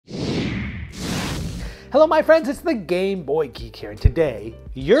Hello my friends, it's the Game Boy Geek here, and today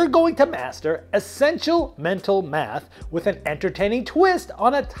you're going to master essential mental math with an entertaining twist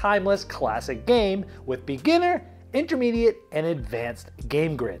on a timeless classic game with beginner, intermediate, and advanced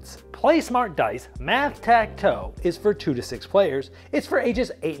game grids. Play Smart Dice Math Tac Toe is for 2 to 6 players. It's for ages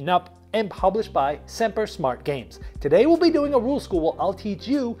 8 and up and published by Semper Smart Games. Today we'll be doing a rule school where I'll teach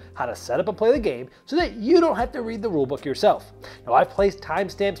you how to set up and play the game so that you don't have to read the rulebook yourself. Now I've placed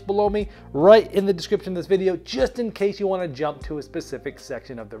timestamps below me right in the description of this video just in case you want to jump to a specific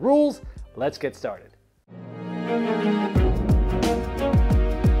section of the rules. Let's get started.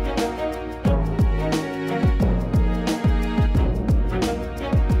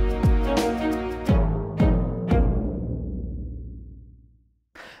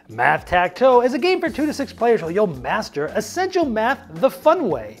 Math Tac Toe is a game for 2 to 6 players where you'll master essential math the fun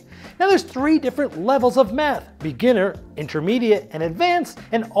way. Now there's 3 different levels of math: beginner, intermediate, and advanced,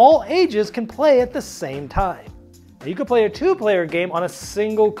 and all ages can play at the same time. Now you can play a 2-player game on a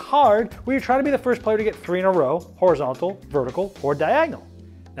single card where you're trying to be the first player to get 3 in a row, horizontal, vertical, or diagonal.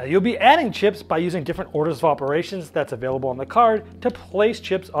 Now you'll be adding chips by using different orders of operations that's available on the card to place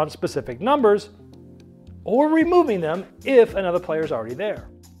chips on specific numbers, or removing them if another player is already there.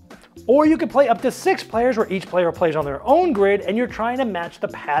 Or you can play up to 6 players where each player plays on their own grid and you're trying to match the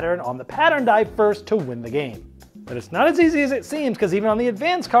pattern on the pattern die first to win the game. But it's not as easy as it seems, because even on the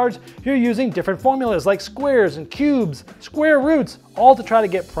advanced cards, you're using different formulas like squares and cubes, square roots, all to try to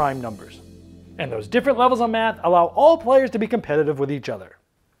get prime numbers. And those different levels of math allow all players to be competitive with each other.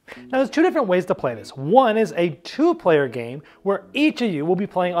 Now there's 2 different ways to play this. One is a 2-player game where each of you will be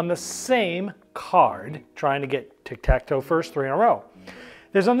playing on the same card, trying to get tic-tac-toe first 3 in a row.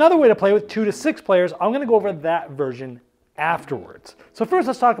 There's another way to play with 2 to 6 players. I'm going to go over that version afterwards. So first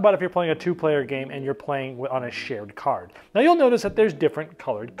let's talk about if you're playing a 2-player game and you're playing on a shared card. Now you'll notice that there's different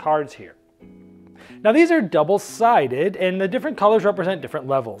colored cards here. Now these are double-sided and the different colors represent different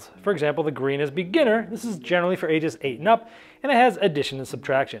levels. For example, the green is beginner. This is generally for ages 8 and up, and it has addition and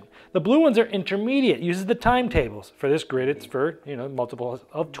subtraction. The blue ones are intermediate, uses the timetables. For this grid, it's for, multiples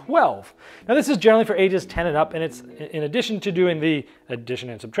of 12. Now this is generally for ages 10 and up, and it's in addition to doing the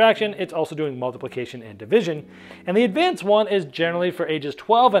addition and subtraction, it's also doing multiplication and division. And the advanced one is generally for ages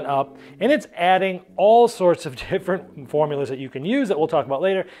 12 and up, and it's adding all sorts of different formulas that you can use that we'll talk about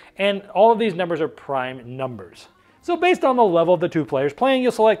later, and all of these numbers are prime numbers. So based on the level of the 2 players playing,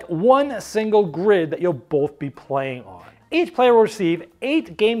 you'll select one single grid that you'll both be playing on. Each player will receive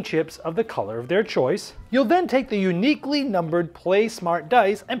 8 game chips of the color of their choice. You'll then take the uniquely numbered Play Smart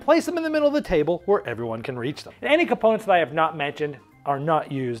dice and place them in the middle of the table where everyone can reach them. And any components that I have not mentioned are not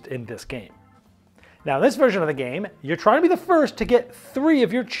used in this game. Now in this version of the game, you're trying to be the first to get 3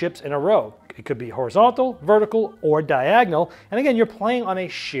 of your chips in a row. It could be horizontal, vertical, or diagonal. And again, you're playing on a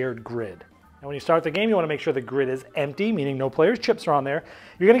shared grid. And when you start the game, you want to make sure the grid is empty, meaning no player's chips are on there.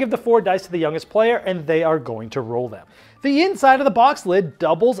 You're going to give the 4 dice to the youngest player, and they are going to roll them. The inside of the box lid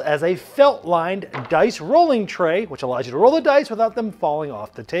doubles as a felt-lined dice rolling tray, which allows you to roll the dice without them falling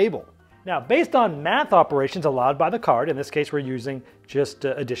off the table. Now, based on math operations allowed by the card, in this case we're using just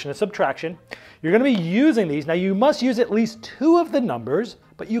addition and subtraction, you're going to be using these. Now you must use at least 2 of the numbers,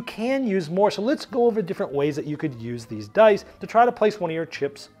 but you can use more. So let's go over different ways that you could use these dice to try to place one of your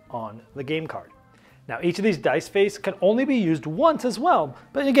chips on the game card. Now each of these dice face can only be used once as well,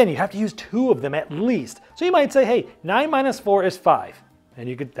 but again you have to use 2 of them at least. So you might say, hey, 9 minus 4 is 5,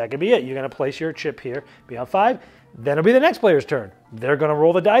 and that could be it. You're going to place your chip here, be on 5, then it'll be the next player's turn. They're going to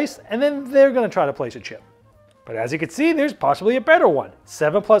roll the dice, and then they're going to try to place a chip. But as you can see, there's possibly a better one.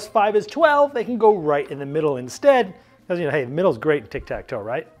 7 plus 5 is 12. They can go right in the middle instead, because hey, the middle's great in tic-tac-toe,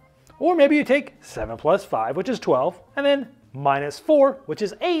 right? Or maybe you take 7 plus 5, which is 12, and then minus 4, which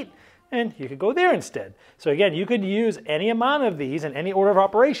is 8, and you could go there instead. So again, you could use any amount of these in any order of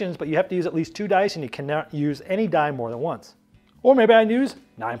operations, but you have to use at least 2 dice, and you cannot use any die more than once. Or maybe I use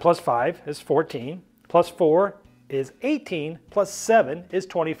 9 plus 5 is 14, plus 4 is 18, plus 7 is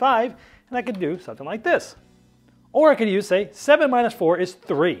 25, and I could do something like this. Or I could use, say, 7 minus 4 is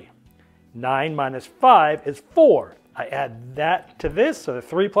 3. 9 minus 5 is 4. I add that to this, so the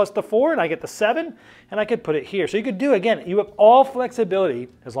 3 plus the 4, and I get the 7, and I could put it here. So you could do, again, you have all flexibility.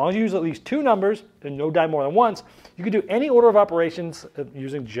 As long as you use at least 2 numbers, and no die more than once, you could do any order of operations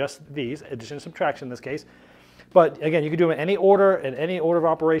using just these, addition and subtraction in this case. But again, you could do it in any order of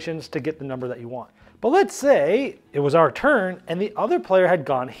operations to get the number that you want. But let's say it was our turn, and the other player had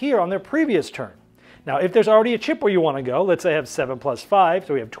gone here on their previous turn. Now, if there's already a chip where you want to go, let's say I have 7 plus 5,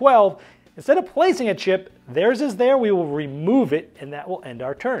 so we have 12, instead of placing a chip, theirs is there, we will remove it, and that will end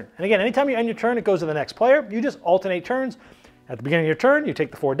our turn. And again, anytime you end your turn, it goes to the next player. You just alternate turns. At the beginning of your turn, you take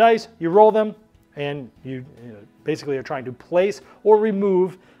the 4 dice, you roll them, and you basically are trying to place or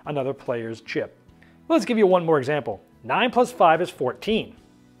remove another player's chip. Let's give you one more example. 9 plus 5 is 14.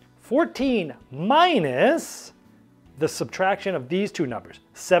 14 minus the subtraction of these two numbers.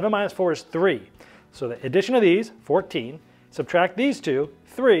 7 minus 4 is 3. So the addition of these, 14, subtract these two,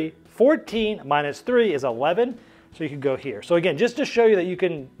 3, 14 minus 3 is 11. So you could go here. So again, just to show you that you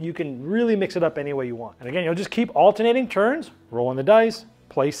can really mix it up any way you want. And again, you'll just keep alternating turns, rolling the dice,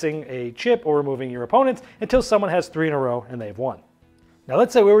 placing a chip or removing your opponents until someone has 3 in a row and they've won. Now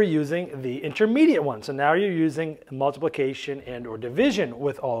let's say we were using the intermediate one. So now you're using multiplication and or division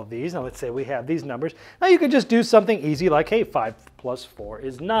with all of these. Now let's say we have these numbers. Now you could just do something easy like, hey, 5 plus 4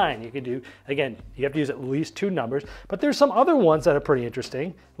 is 9. You could do, again, you have to use at least 2 numbers, but there's some other ones that are pretty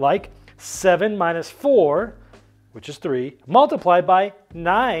interesting, like 7 minus 4, which is 3, multiplied by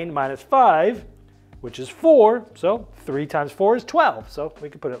 9 minus 5, which is 4. So 3 times 4 is 12. So we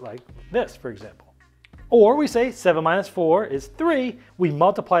could put it like this, for example. Or we say 7 minus 4 is 3. We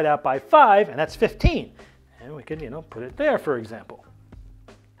multiply that by 5, and that's 15. And we could, put it there, for example.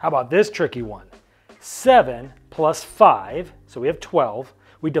 How about this tricky one? 7 plus 5, so we have 12.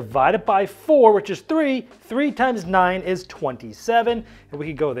 We divide it by 4, which is 3. 3 times 9 is 27, and we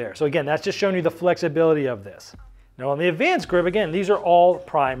could go there. So again, that's just showing you the flexibility of this. Now on the advanced grid, again, these are all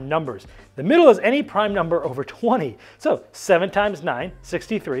prime numbers. The middle is any prime number over 20. So 7 times 9,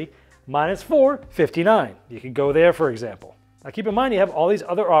 63, minus 4, 59. You could go there, for example. Now keep in mind you have all these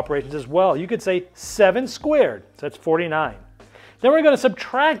other operations as well. You could say 7 squared, so that's 49. Then we're going to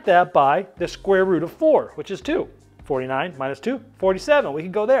subtract that by the square root of 4, which is 2. 49 minus 2, 47. We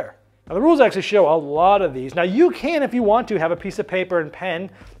can go there. Now the rules actually show a lot of these. Now you can, if you want to, have a piece of paper and pen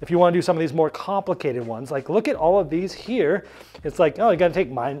if you want to do some of these more complicated ones. Like look at all of these here. It's like, oh, you got to take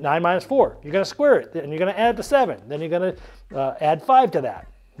 9 minus 4. You're going to square it, and you're going to add to 7. Then you're going to add 5 to that.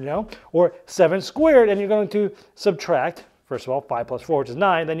 Or 7 squared, and you're going to subtract, first of all, 5 plus 4, which is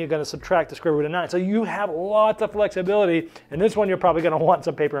 9, then you're going to subtract the square root of 9. So you have lots of flexibility, and this one you're probably going to want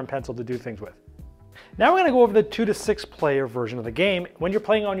some paper and pencil to do things with. Now we're going to go over the 2 to 6 player version of the game when you're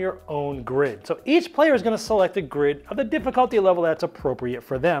playing on your own grid. So each player is going to select a grid of the difficulty level that's appropriate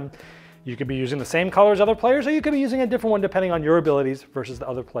for them. You could be using the same color as other players, or you could be using a different one depending on your abilities versus the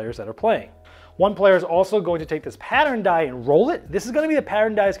other players that are playing. One player is also going to take this pattern die and roll it. This is going to be the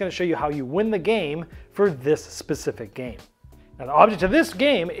pattern die that's going to show you how you win the game for this specific game. Now the object of this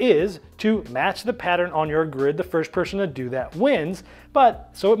game is to match the pattern on your grid. The first person to do that wins.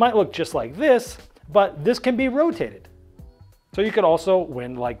 So it might look just like this, but this can be rotated. So you could also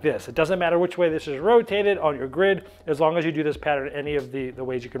win like this. It doesn't matter which way this is rotated on your grid, as long as you do this pattern any of the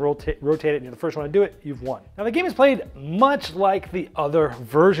ways you can rotate it and you're the first one to do it, you've won. Now the game is played much like the other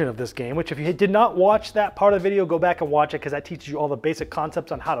version of this game, which if you did not watch that part of the video, go back and watch it because that teaches you all the basic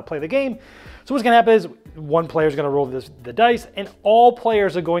concepts on how to play the game. So what's going to happen is one player is going to roll the dice, and all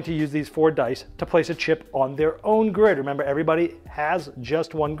players are going to use these 4 dice to place a chip on their own grid. Remember, everybody has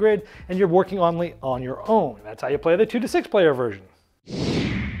just one grid, and you're working only on your own. That's how you play the 2 to 6 player version.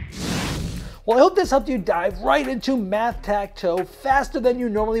 Well, I hope this helped you dive right into Math Tac Toe faster than you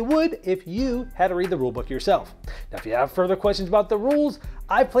normally would if you had to read the rulebook yourself. Now, if you have further questions about the rules,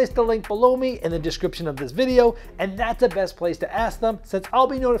 I placed the link below me in the description of this video, and that's the best place to ask them since I'll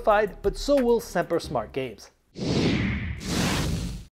be notified, but so will Semper Smart Games.